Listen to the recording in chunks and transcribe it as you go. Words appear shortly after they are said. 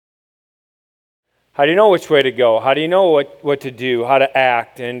How do you know which way to go? How do you know what to do, how to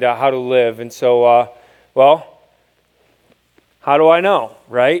act, and how to live? And so, how do I know,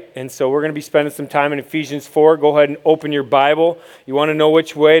 right? And so we're going to be spending some time in Ephesians 4. Go ahead and open your Bible. You want to know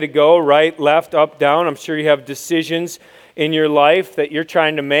which way to go, right, left, up, down. I'm sure you have decisions in your life that you're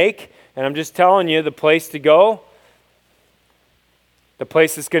trying to make. And I'm just telling you, the place to go, the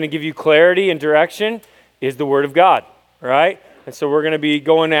place that's going to give you clarity and direction is the Word of God, right? And so we're going to be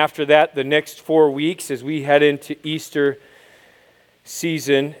going after that the next 4 weeks as we head into Easter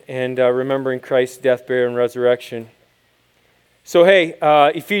season and remembering Christ's death, burial, and resurrection. So hey,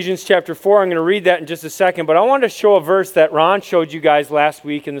 Ephesians chapter 4, I'm going to read that in just a second, but I want to show a verse that Ron showed you guys last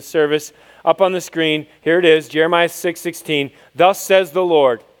week in the service up on the screen. Here it is, Jeremiah 6:16. Thus says the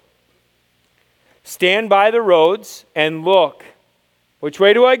Lord, stand by the roads and look. Which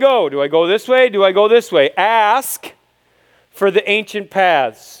way do I go? Do I go this way? Do I go this way? Ask for the ancient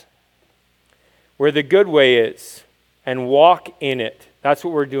paths where the good way is and walk in it. That's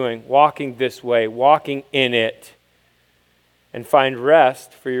what we're doing, walking this way, walking in it, and find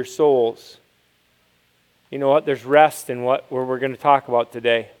rest for your souls. You know what? There's rest in what we're going to talk about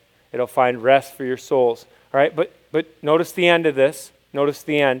today. It'll find rest for your souls. All right, but notice the end of this. Notice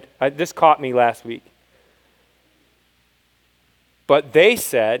the end. This caught me last week. But they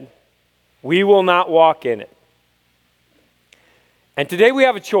said, we will not walk in it. And today we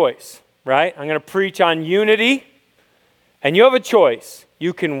have a choice, right? I'm going to preach on unity, and you have a choice.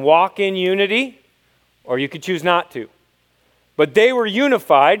 You can walk in unity, or you could choose not to. But they were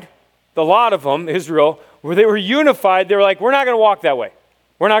unified, the lot of them, Israel, where they were unified, they were like, we're not going to walk that way.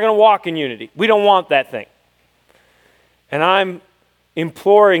 We're not going to walk in unity. We don't want that thing. And I'm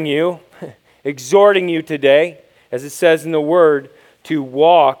imploring you, exhorting you today, as it says in the Word, to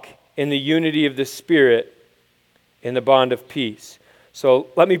walk in the unity of the Spirit in the bond of peace. So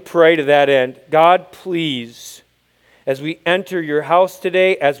let me pray to that end. God, please, as we enter your house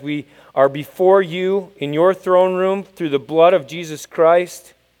today, as we are before you in your throne room through the blood of Jesus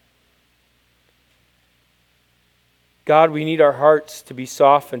Christ, God, we need our hearts to be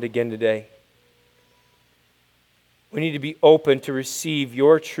softened again today. We need to be open to receive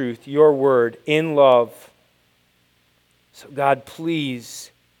your truth, your word, in love. So God,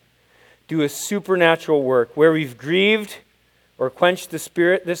 please do a supernatural work. Where we've grieved or quenched the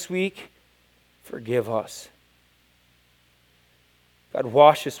Spirit this week, forgive us. God,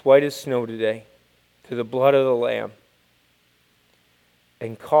 wash us white as snow today through the blood of the Lamb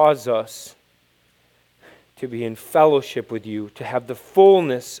and cause us to be in fellowship with you, to have the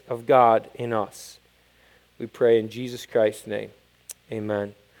fullness of God in us. We pray in Jesus Christ's name.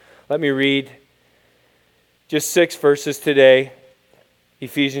 Amen. Let me read just 6 verses today.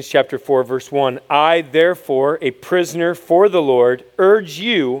 Ephesians chapter 4, verse 1. I, therefore, a prisoner for the Lord, urge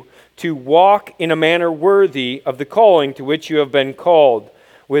you to walk in a manner worthy of the calling to which you have been called,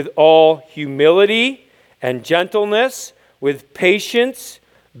 with all humility and gentleness, with patience,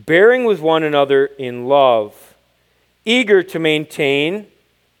 bearing with one another in love, eager to maintain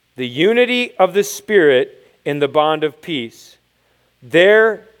the unity of the Spirit in the bond of peace.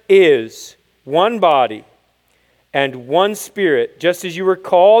 There is one body and one Spirit, just as you were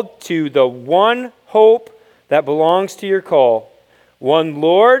called to the one hope that belongs to your call. One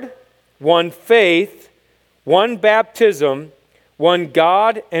Lord, one faith, one baptism, one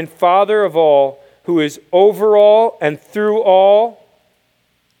God and Father of all, who is over all and through all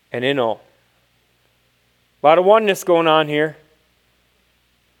and in all. A lot of oneness going on here.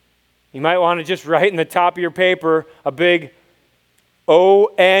 You might want to just write in the top of your paper a big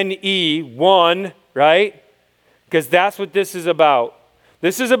O-N-E, one, right? Because that's what this is about.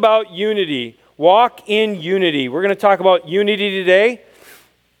 This is about unity. Walk in unity. We're going to talk about unity today.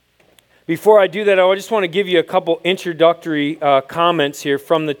 Before I do that, I just want to give you a couple introductory comments here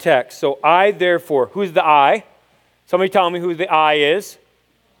from the text. So I, therefore, who's the I? Somebody tell me who the I is.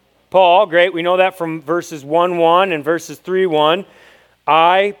 Paul, great. We know that from verses 1:1 and verses 3:1.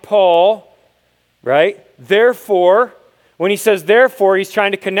 I, Paul, right? Therefore, when he says therefore, he's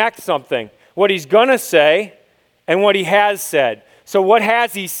trying to connect something. What he's going to say and what he has said. So what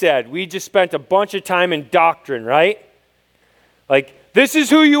has he said? We just spent a bunch of time in doctrine, right? Like, this is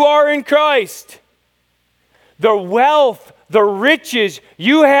who you are in Christ. The wealth, the riches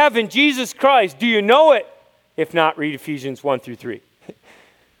you have in Jesus Christ. Do you know it? If not, read Ephesians 1-3.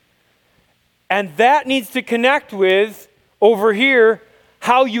 And that needs to connect with, over here,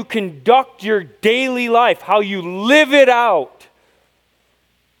 how you conduct your daily life, how you live it out,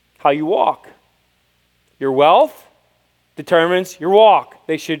 how you walk. Your wealth determines your walk.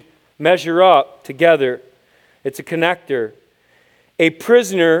 They should measure up together. It's a connector. a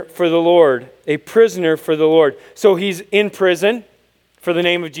prisoner for the Lord. A prisoner for the Lord. So he's in prison for the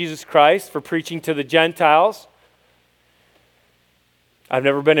name of Jesus Christ, for preaching to the Gentiles. I've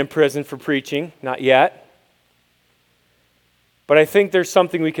never been in prison for preaching, not yet. But I think there's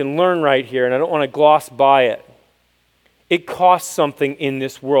something we can learn right here, and I don't want to gloss by it. It costs something in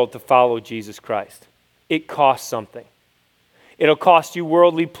this world to follow Jesus Christ. It costs something. It'll cost you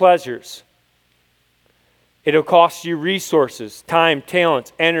worldly pleasures. It'll cost you resources, time,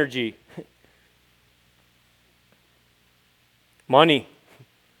 talents, energy, money.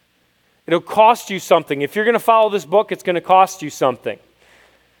 It'll cost you something. If you're going to follow this book, it's going to cost you something.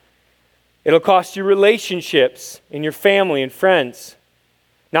 It'll cost you relationships in your family and friends.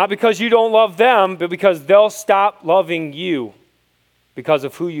 Not because you don't love them, but because they'll stop loving you because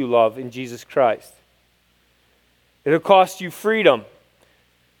of who you love in Jesus Christ. It'll cost you freedom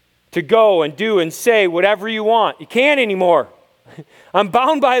to go and do and say whatever you want. You can't anymore. I'm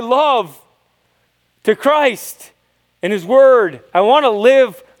bound by love to Christ and His Word. I want to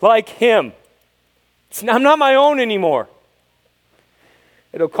live like Him. I'm not my own anymore.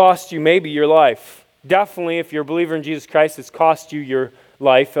 It'll cost you maybe your life. Definitely, if you're a believer in Jesus Christ, it's cost you your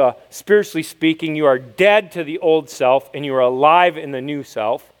life. Spiritually speaking, you are dead to the old self and you are alive in the new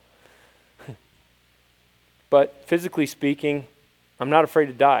self. But physically speaking, I'm not afraid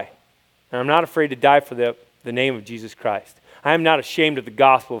to die. And I'm not afraid to die for the name of Jesus Christ. I am not ashamed of the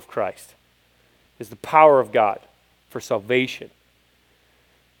gospel of Christ. It's the power of God for salvation.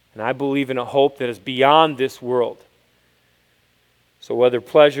 And I believe in a hope that is beyond this world. So whether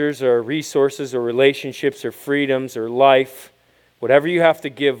pleasures or resources or relationships or freedoms or life, whatever you have to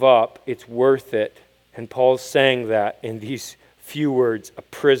give up, it's worth it. And Paul's saying that in these few words, a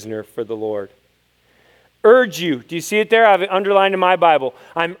prisoner for the Lord. Urge you. Do you see it there? I have it underlined in my Bible.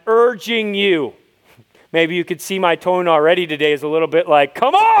 I'm urging you. Maybe you could see my tone already today is a little bit like,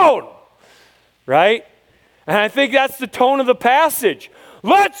 come on! Right? And I think that's the tone of the passage.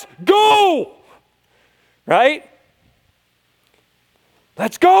 Let's go! Right?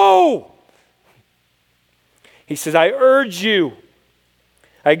 Let's go! He says, I urge you.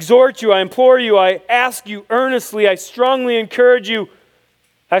 I exhort you. I implore you. I ask you earnestly. I strongly encourage you.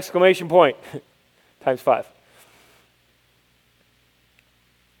 Exclamation point. Times 5.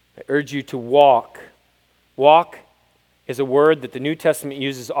 I urge you to walk. Walk is a word that the New Testament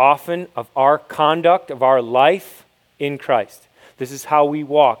uses often of our conduct, of our life in Christ. This is how we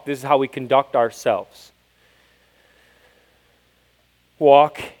walk. This is how we conduct ourselves.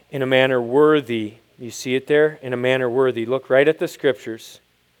 Walk in a manner worthy. You see it there? In a manner worthy. Look right at the scriptures.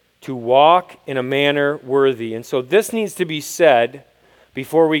 To walk in a manner worthy. And so this needs to be said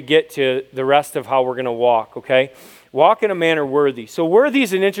before we get to the rest of how we're going to walk, okay? Walk in a manner worthy. So worthy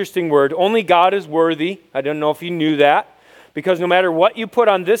is an interesting word. Only God is worthy. I don't know if you knew that. Because no matter what you put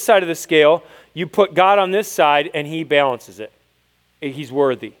on this side of the scale, you put God on this side and He balances it. He's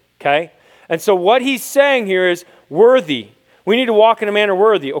worthy, okay? And so what he's saying here is worthy. We need to walk in a manner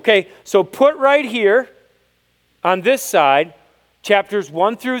worthy. Okay, so put right here on this side, chapters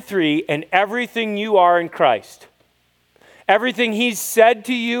 1 through 3, and everything you are in Christ. Everything He's said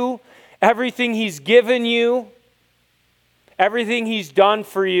to you, everything He's given you, everything He's done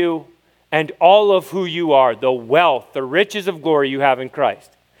for you, and all of who you are, the wealth, the riches of glory you have in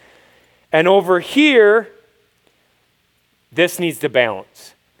Christ. And over here, this needs to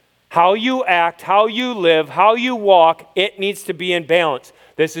balance. How you act, how you live, how you walk, it needs to be in balance.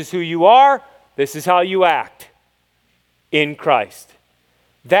 This is who you are, this is how you act in Christ.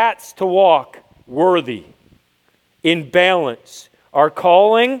 That's to walk worthy, in balance. Our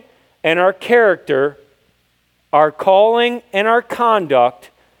calling and our character, our calling and our conduct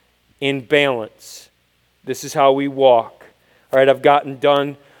in balance. This is how we walk. All right, I've gotten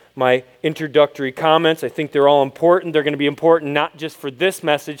done my introductory comments. I think they're all important. They're going to be important not just for this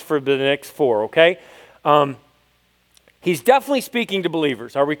message, for the next 4, okay? He's definitely speaking to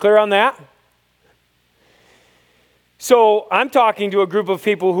believers. Are we clear on that? So I'm talking to a group of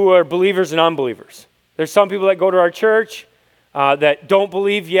people who are believers and unbelievers. There's some people that go to our church that don't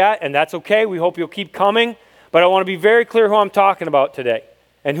believe yet, and that's okay. We hope you'll keep coming. But I want to be very clear who I'm talking about today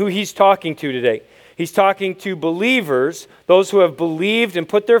and who he's talking to today. He's talking to believers, those who have believed and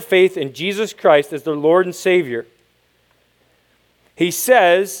put their faith in Jesus Christ as their Lord and Savior. He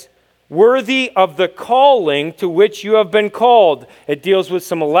says, worthy of the calling to which you have been called. It deals with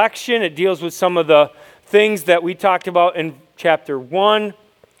some election. It deals with some of the things that we talked about in chapter 1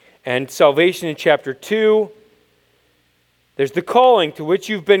 and salvation in chapter 2. There's the calling to which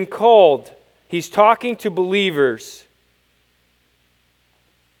you've been called. He's talking to believers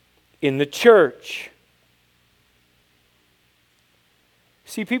in the church.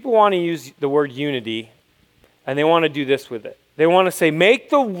 See, people want to use the word unity, and they want to do this with it. They want to say, make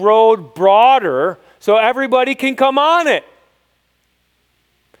the road broader so everybody can come on it.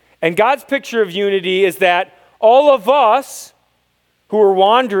 And God's picture of unity is that all of us who are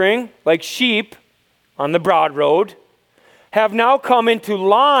wandering like sheep on the broad road have now come into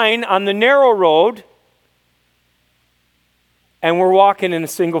line on the narrow road, and we're walking in a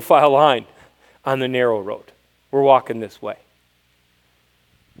single file line on the narrow road. We're walking this way.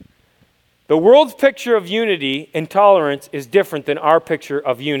 The world's picture of unity and tolerance is different than our picture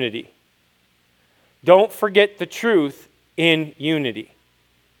of unity. Don't forget the truth in unity.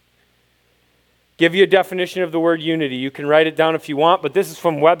 Give you a definition of the word unity. You can write it down if you want, but this is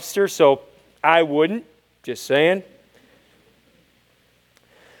from Webster, so I wouldn't. Just saying.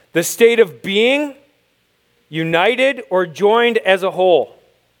 The state of being united or joined as a whole.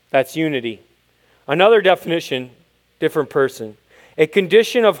 That's unity. Another definition, different person. A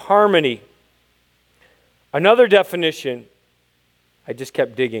condition of harmony. Another definition, I just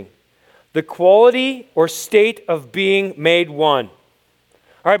kept digging. The quality or state of being made one.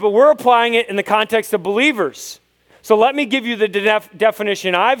 All right, but we're applying it in the context of believers. So let me give you the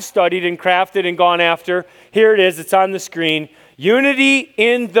definition I've studied and crafted and gone after. Here it is. It's on the screen. Unity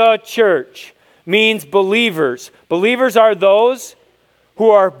in the church means believers. Believers are those who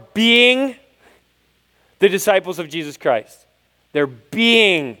are being the disciples of Jesus Christ. They're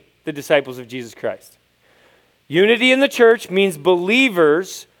being the disciples of Jesus Christ. Unity in the church means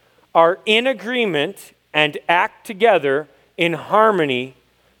believers are in agreement and act together in harmony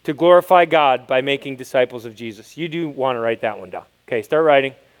to glorify God by making disciples of Jesus. You do want to write that one down. Okay, start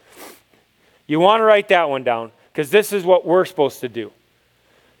writing. You want to write that one down because this is what we're supposed to do.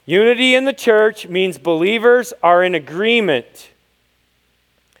 Unity in the church means believers are in agreement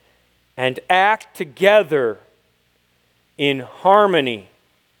and act together in harmony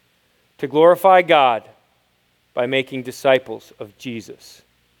to glorify God by making disciples of Jesus.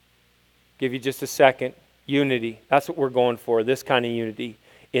 Give you just a second. Unity. That's what we're going for, this kind of unity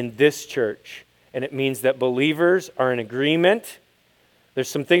in this church. And it means that believers are in agreement. There's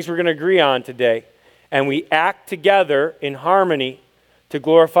some things we're going to agree on today. And we act together in harmony to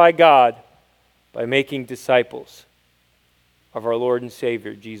glorify God by making disciples of our Lord and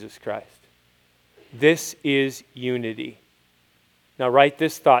Savior, Jesus Christ. This is unity. Now write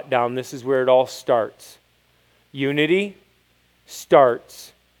this thought down. This is where it all starts. Unity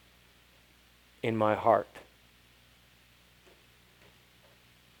starts in my heart.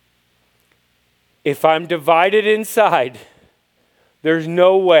 If I'm divided inside, there's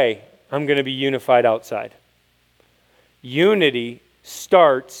no way I'm going to be unified outside. Unity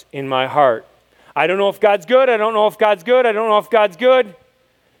starts in my heart. I don't know if God's good. I don't know if God's good. I don't know if God's good.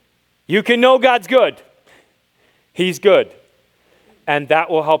 You can know God's good. He's good. And that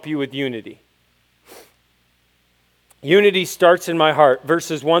will help you with unity. Unity starts in my heart.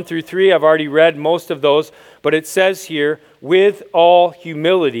 Verses 1 through 3, I've already read most of those, but it says here, with all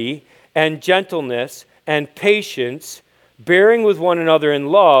humility and gentleness and patience, bearing with one another in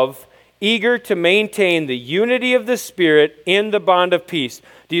love, eager to maintain the unity of the Spirit in the bond of peace.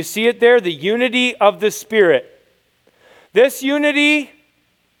 Do you see it there? The unity of the Spirit. This unity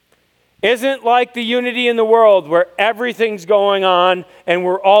isn't like the unity in the world where everything's going on and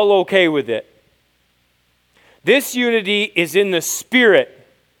we're all okay with it. This unity is in the Spirit.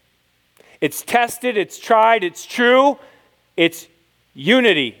 It's tested, it's tried, it's true. It's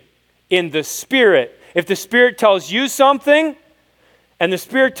unity in the Spirit. If the Spirit tells you something and the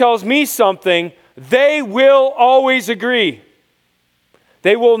Spirit tells me something, they will always agree.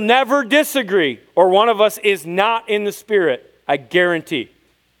 They will never disagree, or one of us is not in the Spirit. I guarantee.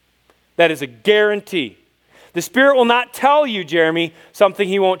 That is a guarantee. The Spirit will not tell you, Jeremy, something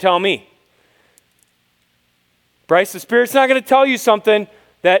He won't tell me. Bryce, the Spirit's not going to tell you something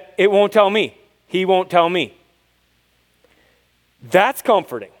that it won't tell me. He won't tell me. That's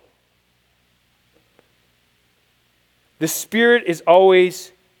comforting. The Spirit is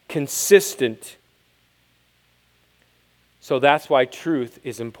always consistent. So that's why truth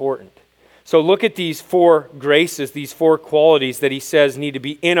is important. So look at these 4 graces, these 4 qualities that he says need to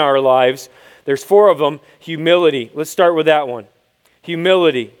be in our lives. There's 4 of them. Humility. Let's start with that one.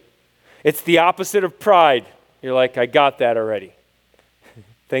 Humility. It's the opposite of pride. You're like, I got that already.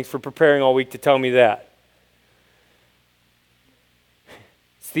 Thanks for preparing all week to tell me that.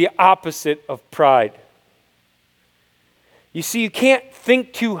 It's the opposite of pride. You see, you can't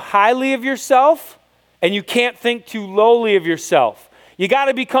think too highly of yourself, and you can't think too lowly of yourself. You got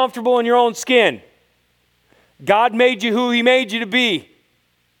to be comfortable in your own skin. God made you who He made you to be.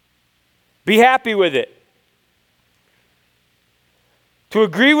 Be happy with it. To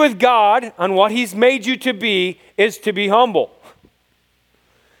agree with God on what He's made you to be is to be humble.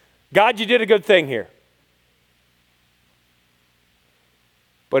 God, you did a good thing here.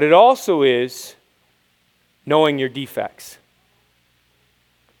 But it also is knowing your defects.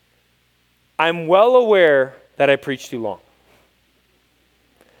 I'm well aware that I preach too long.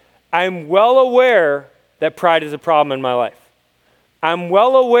 I'm well aware that pride is a problem in my life. I'm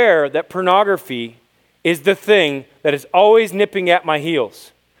well aware that pornography is the thing that is always nipping at my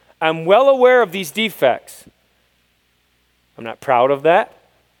heels. I'm well aware of these defects. I'm not proud of that,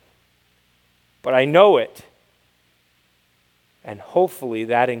 but I know it. And hopefully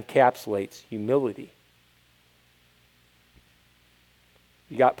that encapsulates humility.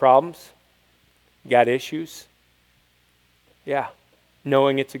 You got problems? You got issues? Yeah.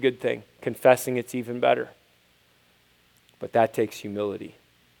 Knowing it's a good thing. Confessing it's even better. But that takes humility.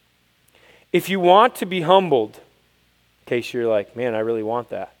 If you want to be humbled, in case you're like, man, I really want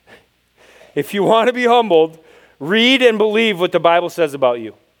that. If you want to be humbled, read and believe what the Bible says about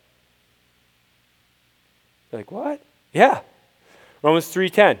you. You're like, what? Yeah. Romans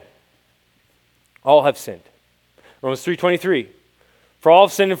 3:10. All have sinned. Romans 3:23. For all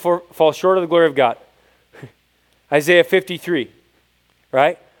have sinned and fall short of the glory of God. Isaiah 53.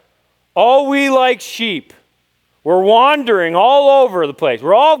 Right? All we like sheep. We're wandering all over the place.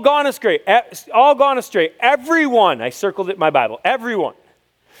 We're all gone astray. Everyone, I circled it in my Bible, everyone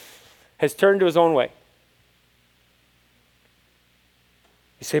has turned to his own way.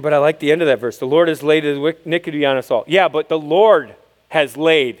 You say, but I like the end of that verse. The Lord has laid his iniquity on us all. Yeah, but the Lord has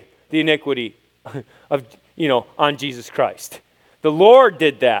laid the iniquity on Jesus Christ. The Lord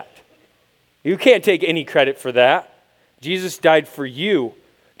did that. You can't take any credit for that. Jesus died for you.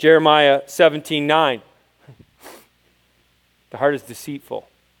 Jeremiah 17:9. The heart is deceitful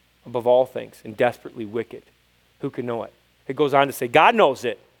above all things and desperately wicked. Who can know it? It goes on to say, God knows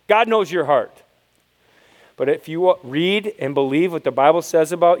it. God knows your heart. But if you read and believe what the Bible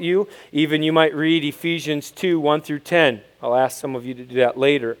says about you, even you might read Ephesians 2:1-10. I'll ask some of you to do that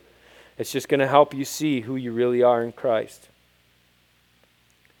later. It's just going to help you see who you really are in Christ.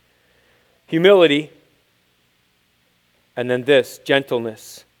 Humility, and then this,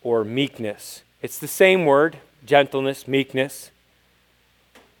 gentleness or meekness. It's the same word. Gentleness, meekness.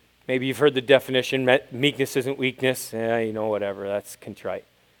 Maybe you've heard the definition, meekness isn't weakness. Whatever, that's contrite.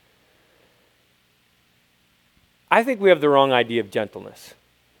 I think we have the wrong idea of gentleness.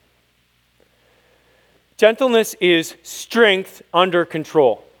 Gentleness is strength under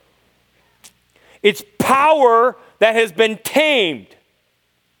control. It's power that has been tamed.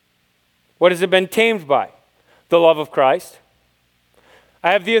 What has it been tamed by? The love of Christ.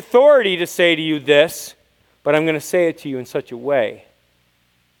 I have the authority to say to you this, but I'm going to say it to you in such a way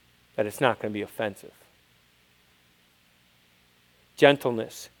that it's not going to be offensive.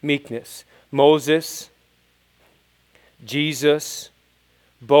 Gentleness, meekness. Moses, Jesus,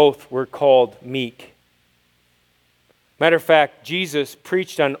 both were called meek. Matter of fact, Jesus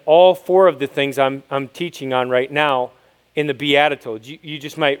preached on all four of the things I'm teaching on right now in the Beatitudes. You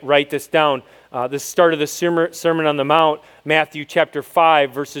just might write this down. The start of the Sermon on the Mount, Matthew chapter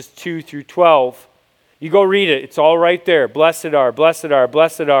 5, verses 2-12. You go read it. It's all right there. Blessed are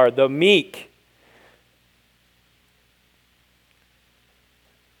the meek.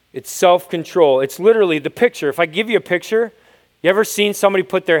 It's self-control. It's literally the picture. If I give you a picture, you ever seen somebody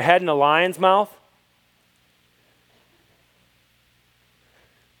put their head in a lion's mouth?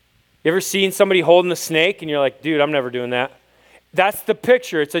 You ever seen somebody holding a snake and you're like, dude, I'm never doing that? That's the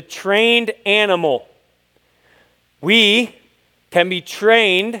picture. It's a trained animal. We can be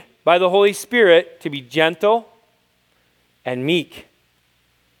trained by the Holy Spirit to be gentle and meek,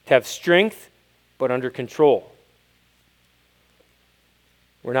 to have strength but under control.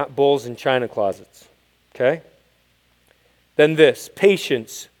 We're not bulls in china closets, okay? Then this,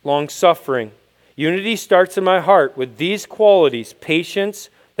 patience, long-suffering. Unity starts in my heart with these qualities, patience,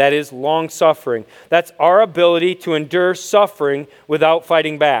 that is long-suffering. That's our ability to endure suffering without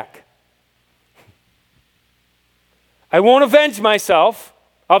fighting back. I won't avenge myself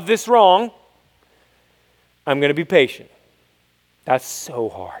of this wrong. I'm going to be patient. That's so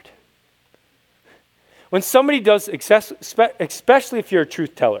hard. When somebody does, especially if you're a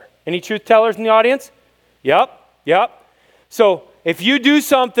truth teller. Any truth tellers in the audience? Yep. So if you do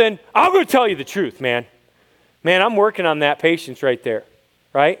something, I'm going to tell you the truth, man. Man, I'm working on that patience right there,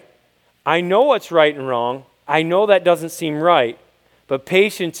 right? I know what's right and wrong. I know that doesn't seem right. But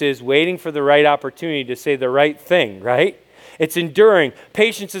patience is waiting for the right opportunity to say the right thing, right? It's enduring.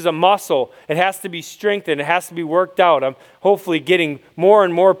 Patience is a muscle. It has to be strengthened. It has to be worked out. I'm hopefully getting more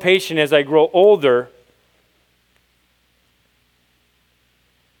and more patient as I grow older.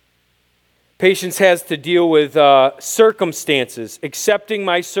 Patience has to deal with circumstances, accepting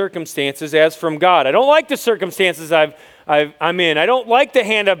my circumstances as from God. I don't like the circumstances I'm in. I don't like the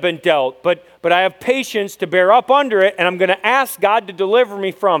hand I've been dealt, but I have patience to bear up under it, and I'm going to ask God to deliver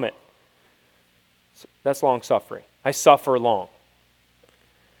me from it. So that's long suffering. I suffer long.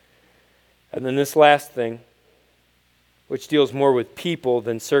 And then this last thing, which deals more with people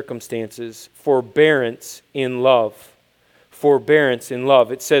than circumstances, forbearance in love. Forbearance in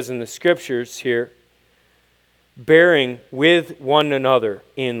love. It says in the scriptures here, bearing with one another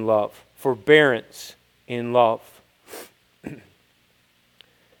in love. Forbearance in love.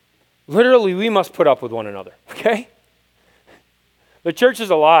 Literally, we must put up with one another, okay? The church is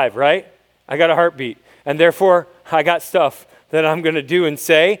alive, right? I got a heartbeat, and therefore, I got stuff that I'm going to do and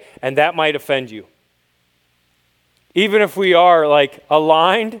say, and that might offend you. Even if we are,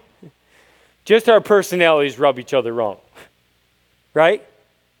 aligned, just our personalities rub each other wrong. Right?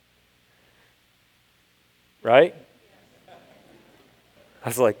 Right? I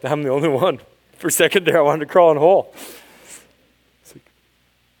was like, I'm the only one. For a second there, I wanted to crawl in a hole.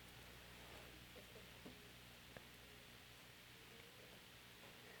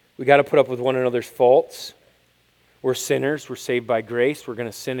 We got to put up with one another's faults. We're sinners. We're saved by grace. We're going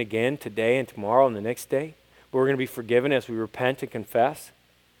to sin again today and tomorrow and the next day. But we're going to be forgiven as we repent and confess.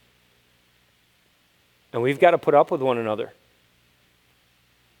 And we've got to put up with one another.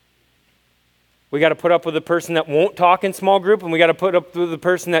 We got to put up with the person that won't talk in small group, and we got to put up with the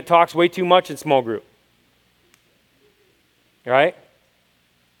person that talks way too much in small group. Right?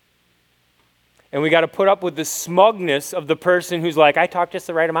 And we got to put up with the smugness of the person who's like, I talk just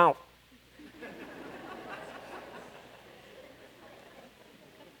the right amount.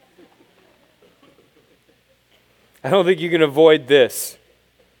 I don't think you can avoid this.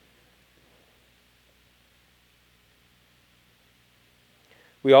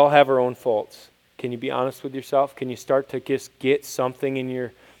 We all have our own faults. Can you be honest with yourself? Can you start to just get something in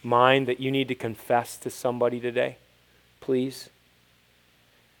your mind that you need to confess to somebody today? Please.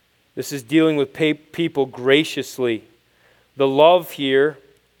 This is dealing with people graciously. The love here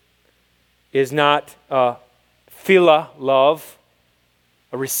is not phila love,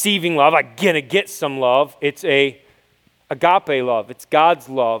 a receiving love. I'm going to get some love. It's a agape love. It's God's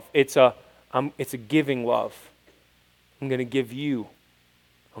love. It's a giving love. I'm going to give you.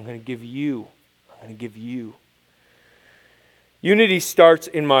 I'm going to give you. I'm going to give you. Unity starts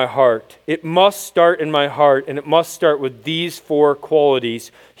in my heart. It must start in my heart, and it must start with these 4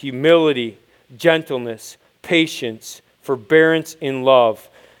 qualities: humility, gentleness, patience, forbearance in love.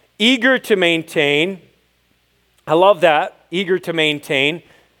 Eager to maintain. I love that. Eager to maintain.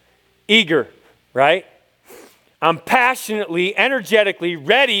 Eager, right? I'm passionately, energetically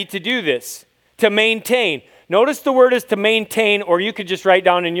ready to do this, to maintain. Notice the word is to maintain, or you could just write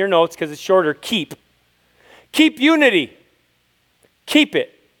down in your notes because it's shorter, keep. Keep unity. Keep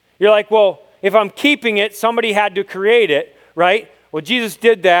it. You're like, well, if I'm keeping it, somebody had to create it, right? Well, Jesus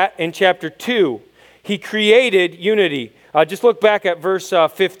did that in chapter 2. He created unity. Just look back at verse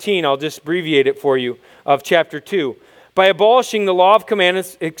 15. I'll just abbreviate it for you, of chapter 2. By abolishing the law of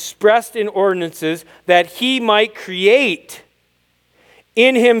commandments expressed in ordinances, that he might create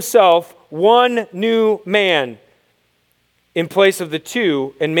in himself one new man in place of the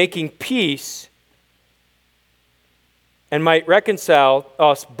two, and making peace, and might reconcile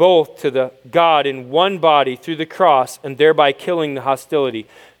us both to the God in one body through the cross, and thereby killing the hostility.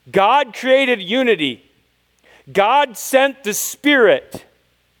 God created unity. God sent the Spirit.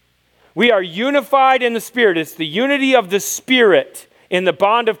 We are unified in the Spirit. It's the unity of the Spirit in the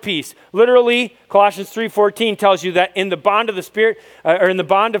bond of peace. Literally, Colossians 3:14 tells you that in the bond of the Spirit, or in the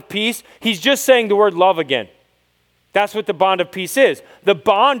bond of peace, he's just saying the word love again. That's what the bond of peace is. The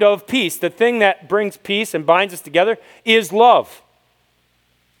bond of peace, the thing that brings peace and binds us together, is love.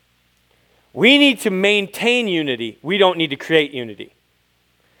 We need to maintain unity. We don't need to create unity.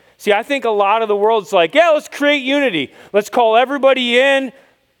 See, I think a lot of the world's like, yeah, let's create unity. Let's call everybody in.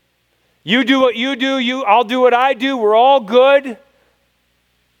 You do what you do, I'll do what I do. We're all good.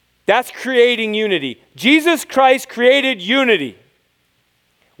 That's creating unity. Jesus Christ created unity.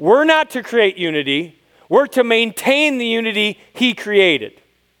 We're not to create unity. We're to maintain the unity he created.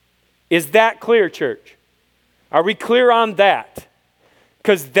 Is that clear, church? Are we clear on that?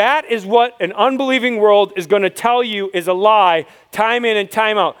 Because that is what an unbelieving world is going to tell you is a lie time in and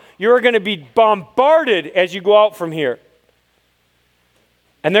time out. You're going to be bombarded as you go out from here.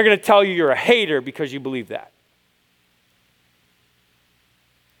 And they're going to tell you you're a hater because you believe that.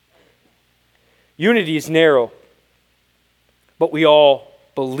 Unity is narrow, but we all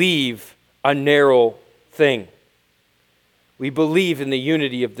believe a narrow thing. We believe in the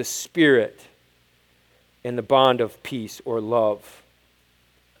unity of the Spirit. and the bond of peace or love.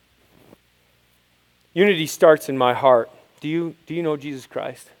 Unity starts in my heart. Do you know Jesus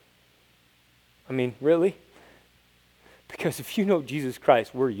Christ? I mean, really? Because if you know Jesus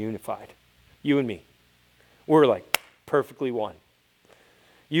Christ, we're unified. You and me. We're like perfectly one.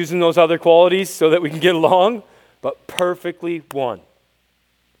 Using those other qualities so that we can get along, but perfectly one.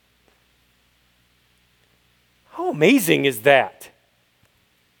 How amazing is that?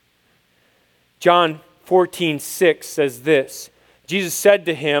 John 14:6 says this. Jesus said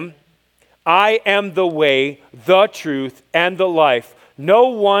to him, I am the way, the truth, and the life. No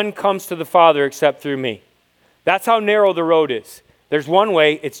one comes to the Father except through me. That's how narrow the road is. There's one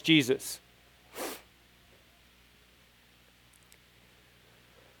way, it's Jesus.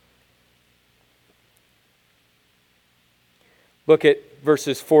 Look at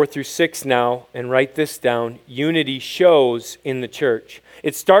verses 4 through 6 now and write this down. Unity shows in the church.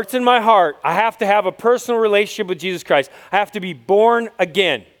 It starts in my heart. I have to have a personal relationship with Jesus Christ. I have to be born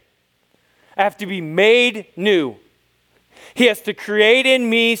again. I have to be made new. He has to create in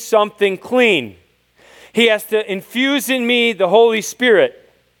me something clean. He has to infuse in me the Holy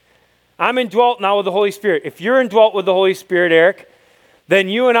Spirit. I'm indwelt now with the Holy Spirit. If you're indwelt with the Holy Spirit, Eric, then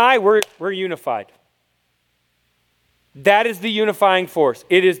you and I, we're unified. That is the unifying force.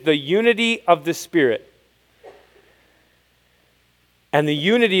 It is the unity of the Spirit. And the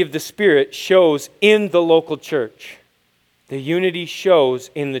unity of the Spirit shows in the local church. The unity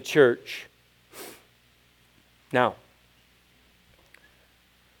shows in the church. Now,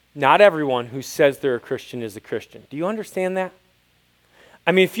 not everyone who says they're a Christian is a Christian. Do you understand that?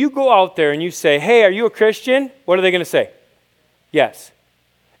 I mean, if you go out there and you say, hey, are you a Christian? What are they going to say? Yes.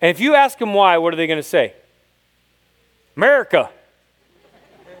 And if you ask them why, what are they going to say? America.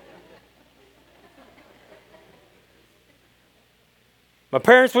 My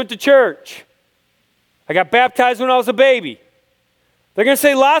parents went to church. I got baptized when I was a baby. They're going to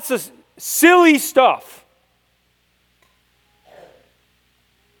say lots of silly stuff.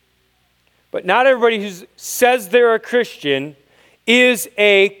 But not everybody who says they're a Christian, is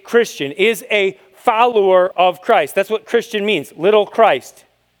a follower of Christ. That's what Christian means, little Christ,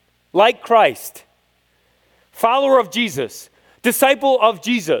 like Christ. Follower of Jesus, disciple of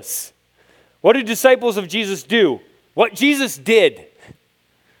Jesus. What do disciples of Jesus do? What Jesus did.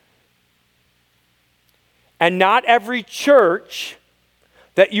 And not every church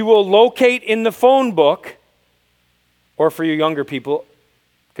that you will locate in the phone book, or for your younger people,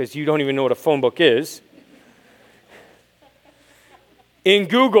 because you don't even know what a phone book is, in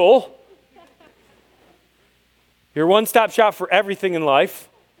Google, your one-stop shop for everything in life.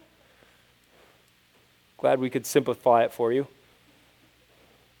 Glad we could simplify it for you.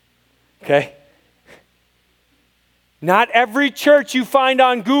 Okay? Not every church you find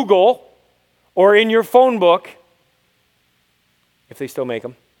on Google or in your phone book, if they still make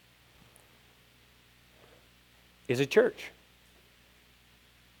them, is a church.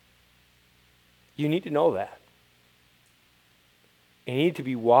 You need to know that. You need to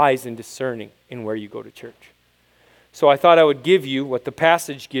be wise and discerning in where you go to church. So I thought I would give you what the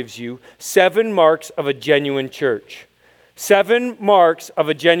passage gives you, 7 marks of a genuine church. 7 marks of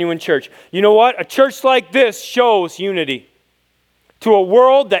a genuine church. You know what? A church like this shows unity to a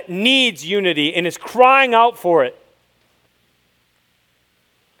world that needs unity and is crying out for it.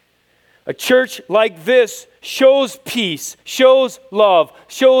 A church like this shows peace, shows love,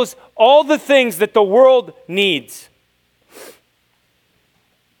 shows all the things that the world needs.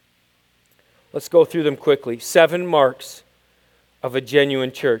 Let's go through them quickly. 7 marks of a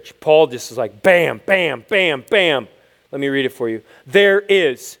genuine church. Paul just is like, bam, bam, bam, bam. Let me read it for you. There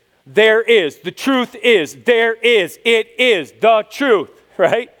is, the truth is, it is the truth,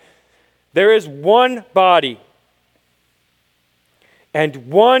 right? There is one body and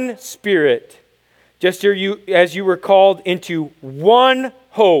one Spirit, just as you were called into one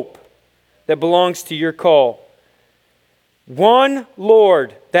hope that belongs to your call. One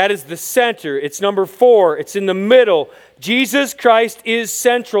Lord, that is the center. It's number 4. It's in the middle. Jesus Christ is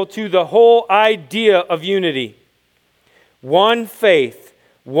central to the whole idea of unity. One faith,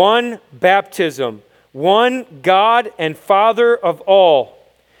 one baptism, one God and Father of all,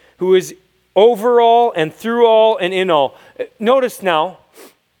 who is over all and through all and in all. Notice now,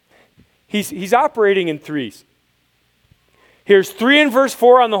 he's operating in threes. Here's 3 in verse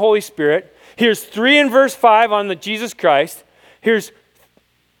 4 on the Holy Spirit. Here's 3 in verse 5 on the Jesus Christ. Here's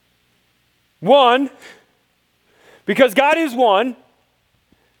 1, because God is one,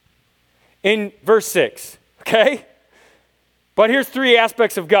 in verse 6. Okay? But here's 3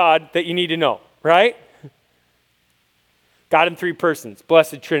 aspects of God that you need to know, right? God in three persons,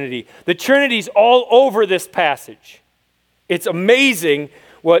 blessed Trinity. The Trinity's all over this passage. It's amazing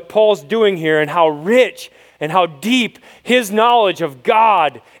what Paul's doing here and how rich and how deep his knowledge of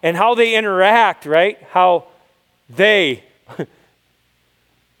God and how they interact, right? How they,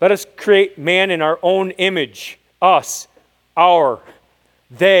 let us create man in our own image, us, our,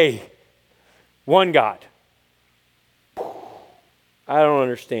 they, one God. I don't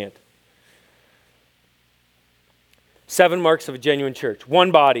understand. 7 marks of a genuine church.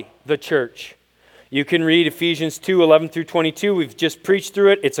 One body, the church. You can read Ephesians 2:11 through 22. We've just preached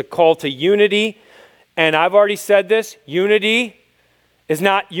through it. It's a call to unity. And I've already said this. Unity is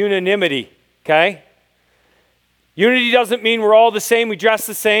not unanimity, okay? Unity doesn't mean we're all the same, we dress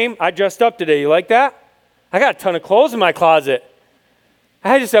the same. I dressed up today. You like that? I got a ton of clothes in my closet.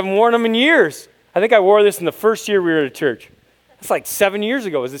 I just haven't worn them in years. I think I wore this in the first year we were at church. That's like 7 years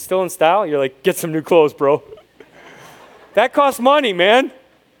ago. Is it still in style? You're like, get some new clothes, bro. That costs money, man.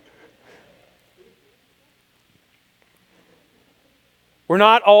 We're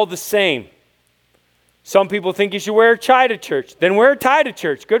not all the same. Some people think you should wear a tie to church. Then wear a tie to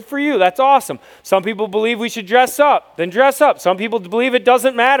church. Good for you. That's awesome. Some people believe we should dress up. Then dress up. Some people believe it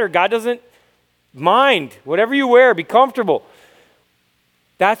doesn't matter. God doesn't mind. Whatever you wear, be comfortable.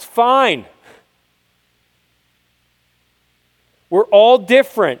 That's fine. We're all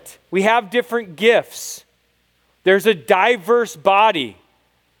different. We have different gifts. There's a diverse body.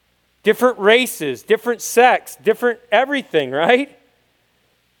 Different races, different sex, different everything, right?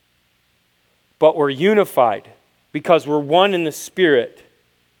 But we're unified because we're one in the Spirit.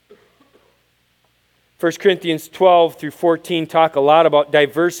 1 Corinthians 12 through 14 talk a lot about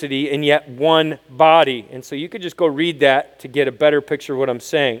diversity and yet one body. And so you could just go read that to get a better picture of what I'm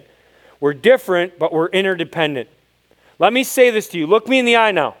saying. We're different, but we're interdependent. Let me say this to you. Look me in the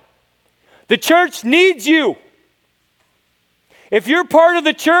eye now. The church needs you. If you're part of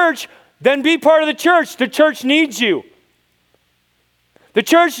the church, then be part of the church. The church needs you. The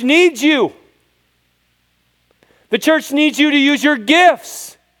church needs you. The church needs you to use your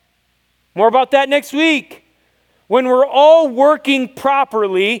gifts. More about that next week. When we're all working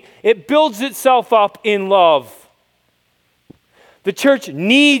properly, it builds itself up in love. The church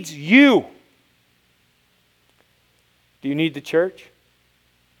needs you. Do you need the church?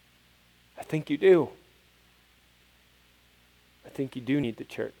 I think you do. I think you do need the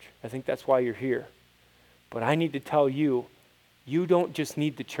church. I think that's why you're here. But I need to tell you, you don't just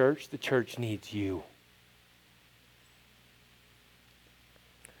need the church needs you.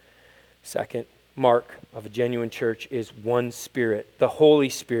 Second mark of a genuine church is one Spirit, the Holy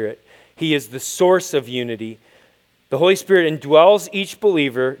Spirit. He is the source of unity. The Holy Spirit indwells each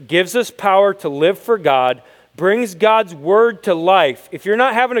believer, gives us power to live for God, brings God's word to life. If you're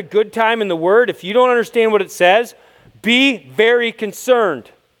not having a good time in the word, if you don't understand what it says, be very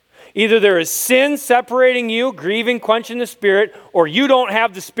concerned. Either there is sin separating you, grieving, quenching the Spirit, or you don't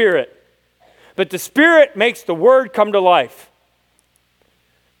have the Spirit. But the Spirit makes the word come to life.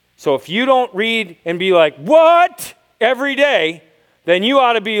 So if you don't read and be like, what? Every day, then you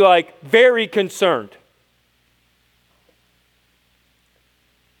ought to be like very concerned.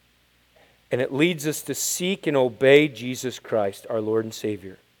 And it leads us to seek and obey Jesus Christ, our Lord and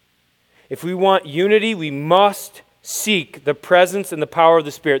Savior. If we want unity, we must seek the presence and the power of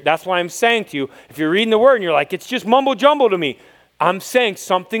the Spirit. That's why I'm saying to you, if you're reading the Word and you're like, it's just mumbo jumbo to me, I'm saying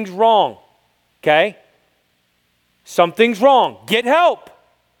something's wrong, okay? Something's wrong. Get help.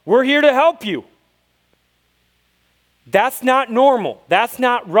 We're here to help you. That's not normal. That's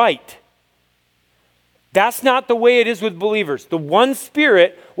not right. That's not the way it is with believers. The one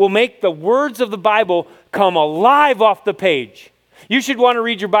Spirit will make the words of the Bible come alive off the page. You should want to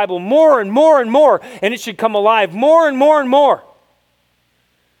read your Bible more and more and more, and it should come alive more and more and more.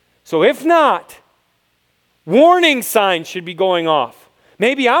 So if not, warning signs should be going off.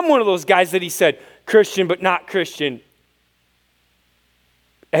 Maybe I'm one of those guys that he said, Christian but not Christian.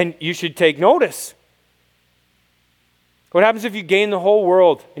 And you should take notice. What happens if you gain the whole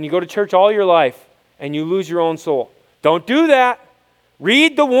world and you go to church all your life and you lose your own soul? Don't do that.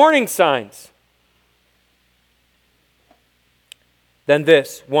 Read the warning signs. Then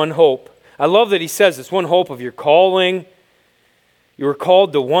this, one hope. I love that he says this, one hope of your calling. You were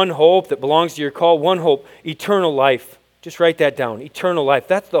called to one hope that belongs to your call, one hope, eternal life. Just write that down, eternal life.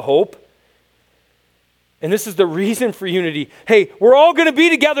 That's the hope. And this is the reason for unity. Hey, we're all going to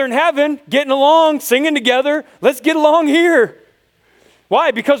be together in heaven, getting along, singing together. Let's get along here. Why?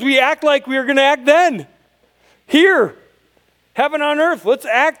 Because we act like we are going to act then. Here, heaven on earth, let's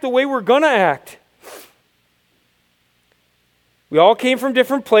act the way we're going to act. We all came from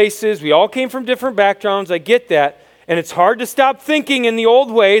different places. We all came from different backgrounds. I get that. And it's hard to stop thinking in the old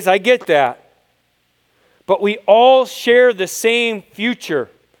ways. I get that. But we all share the same future.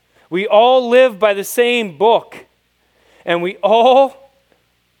 We all live by the same book. And we all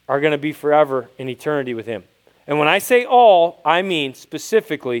are going to be forever in eternity with him. And when I say all, I mean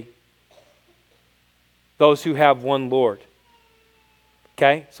specifically those who have one Lord.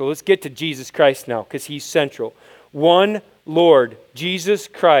 Okay? So let's get to Jesus Christ now, because he's central. One Lord, Jesus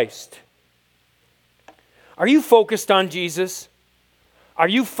Christ. Are you focused on Jesus? Are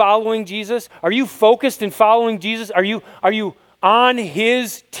you following Jesus? Are you focused in following Jesus? Are you on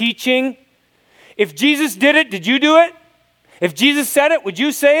his teaching? If Jesus did it, did you do it? If Jesus said it, would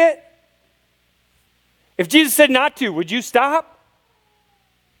you say it? If Jesus said not to, would you stop?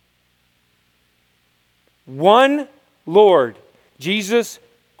 One Lord, Jesus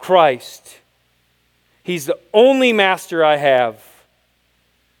Christ. He's the only master I have.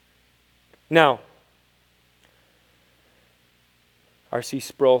 Now, R.C.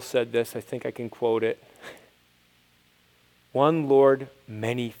 Sproul said this. I think I can quote it. One Lord,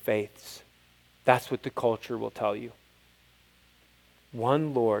 many faiths. That's what the culture will tell you.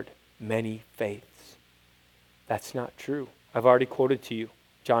 One Lord, many faiths. That's not true. I've already quoted to you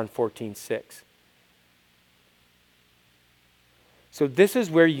John 14:6. So this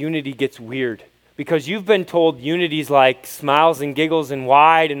is where unity gets weird, because you've been told unity's like smiles and giggles and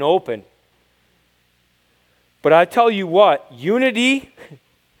wide and open. But I tell you what, unity,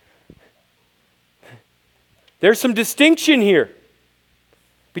 there's some distinction here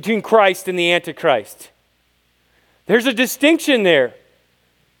between Christ and the Antichrist. There's a distinction there.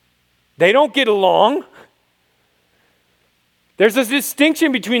 They don't get along. There's a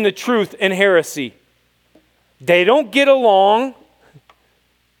distinction between the truth and heresy. They don't get along.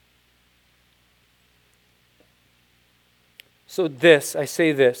 So I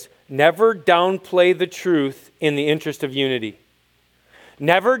say this, never downplay the truth in the interest of unity.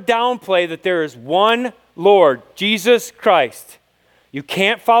 Never downplay that there is one Lord, Jesus Christ. You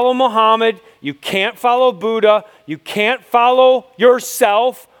can't follow Muhammad, you can't follow Buddha, you can't follow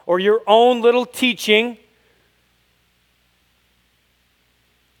yourself or your own little teaching.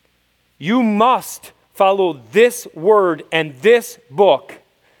 You must follow this word and this book.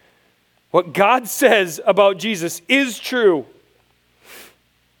 What God says about Jesus is true.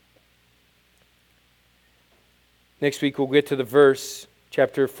 Next week we'll get to the verse,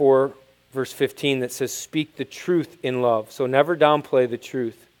 chapter 4, verse 15, that says, speak the truth in love. So never downplay the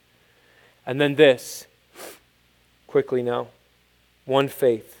truth. And then this, quickly now, one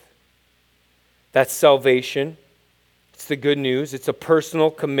faith. That's salvation. It's the good news. It's a personal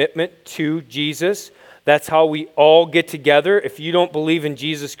commitment to Jesus. That's how we all get together. If you don't believe in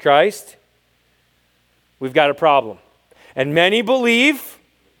Jesus Christ, we've got a problem. And many believe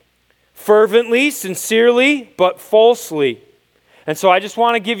fervently, sincerely, but falsely. And so I just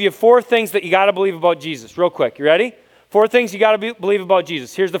want to give you 4 things that you got to believe about Jesus. Real quick, you ready? 4 things you got to believe about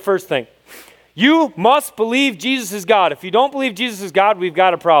Jesus. Here's the first thing. You must believe Jesus is God. If you don't believe Jesus is God, we've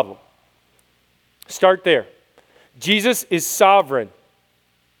got a problem. Start there. Jesus is sovereign.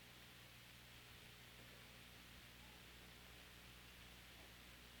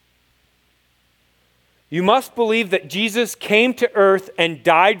 You must believe that Jesus came to earth and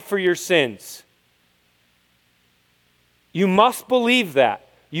died for your sins. You must believe that.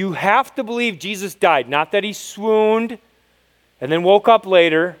 You have to believe Jesus died. Not that he swooned and then woke up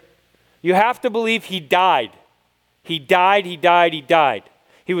later. You have to believe he died. He died, he died, he died.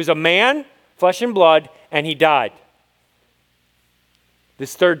 He was a man, flesh and blood, and he died.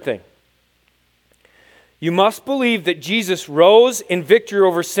 This third thing. You must believe that Jesus rose in victory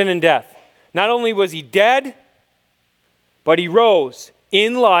over sin and death. Not only was he dead, but he rose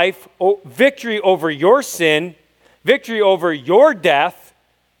in life, victory over your sin, victory over your death.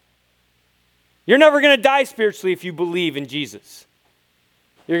 You're never going to die spiritually if you believe in Jesus.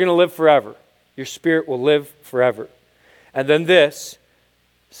 You're going to live forever. Your spirit will live forever. And then this,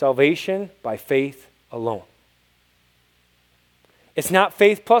 salvation by faith alone. It's not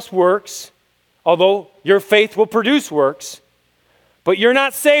faith plus works, although your faith will produce works. But you're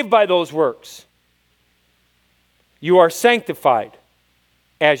not saved by those works. You are sanctified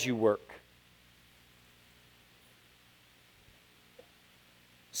as you work.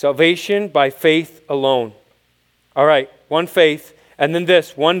 Salvation by faith alone. All right, one faith, and then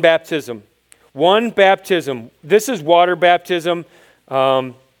this, one baptism. One baptism. This is water baptism.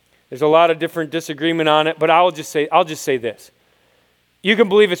 There's a lot of different disagreement on it, but I'll just say this. You can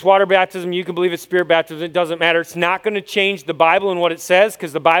believe it's water baptism, you can believe it's spirit baptism, it doesn't matter. It's not going to change the Bible and what it says,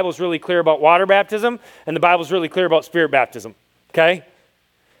 because the Bible is really clear about water baptism, and the Bible is really clear about spirit baptism, okay?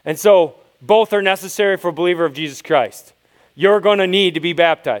 And so both are necessary for a believer of Jesus Christ. You're going to need to be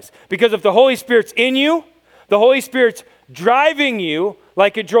baptized. Because if the Holy Spirit's in you, the Holy Spirit's driving you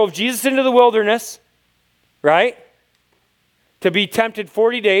like it drove Jesus into the wilderness, right? To be tempted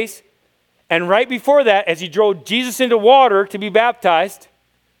 40 days. And right before that, as he drove Jesus into water to be baptized,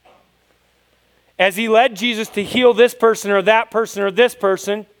 as he led Jesus to heal this person or that person or this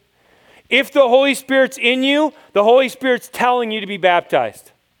person, if the Holy Spirit's in you, the Holy Spirit's telling you to be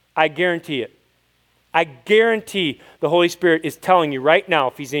baptized. I guarantee it. I guarantee the Holy Spirit is telling you right now,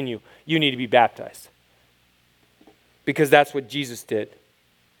 if he's in you, you need to be baptized. Because that's what Jesus did.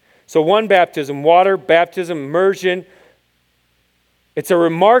 So one baptism, water, baptism, immersion. It's a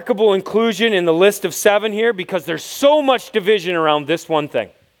remarkable inclusion in the list of 7 here because there's so much division around this one thing,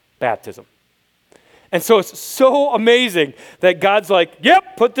 baptism. And so it's so amazing that God's like,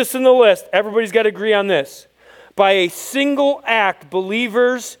 yep, put this in the list. Everybody's got to agree on this. By a single act,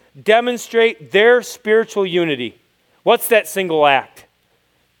 believers demonstrate their spiritual unity. What's that single act?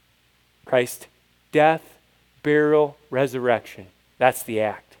 Christ's death, burial, resurrection. That's the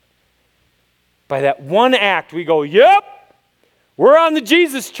act. By that one act, we go, yep, we're on the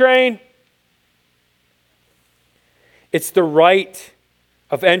Jesus train. It's the rite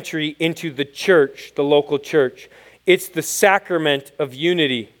of entry into the church, the local church. It's the sacrament of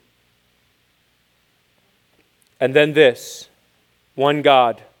unity. And then this, one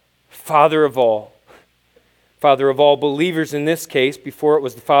God, Father of all believers in this case, before it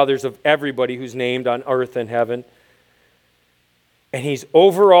was the fathers of everybody who's named on earth and heaven. And he's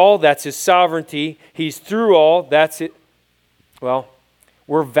over all, that's his sovereignty. He's through all, that's it. Well,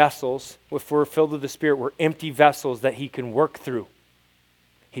 we're vessels. If we're filled with the Spirit, we're empty vessels that he can work through.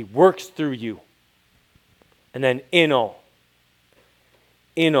 He works through you. And then in all,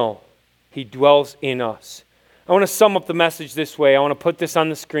 he dwells in us. I want to sum up the message this way. I want to put this on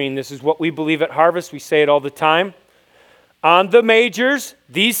the screen. This is what we believe at Harvest. We say it all the time. On the majors,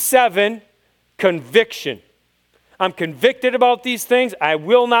 these 7, conviction. I'm convicted about these things. I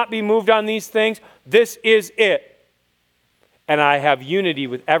will not be moved on these things. This is it. And I have unity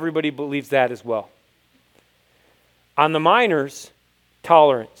with everybody who believes that as well. On the minors,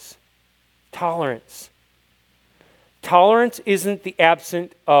 tolerance. Tolerance. Tolerance isn't the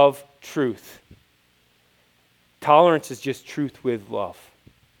absence of truth. Tolerance is just truth with love.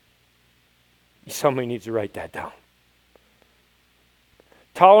 Somebody needs to write that down.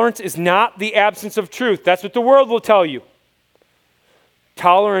 Tolerance is not the absence of truth. That's what the world will tell you.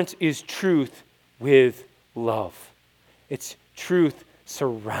 Tolerance is truth with love. It's truth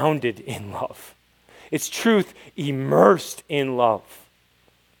surrounded in love. It's truth immersed in love.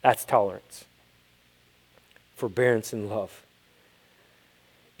 That's tolerance. Forbearance and love.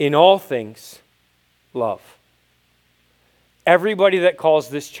 In all things, love. Everybody that calls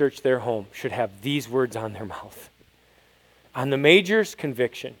this church their home should have these words on their mouth. On the majors,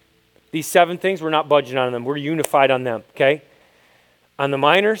 conviction. These 7 things, we're not budging on them. We're unified on them, okay? On the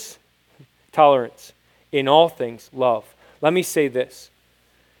minors, tolerance. In all things, love. Let me say this,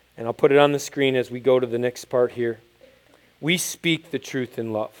 and I'll put it on the screen as we go to the next part here. We speak the truth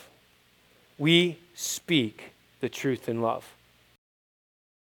in love. We speak the truth in love.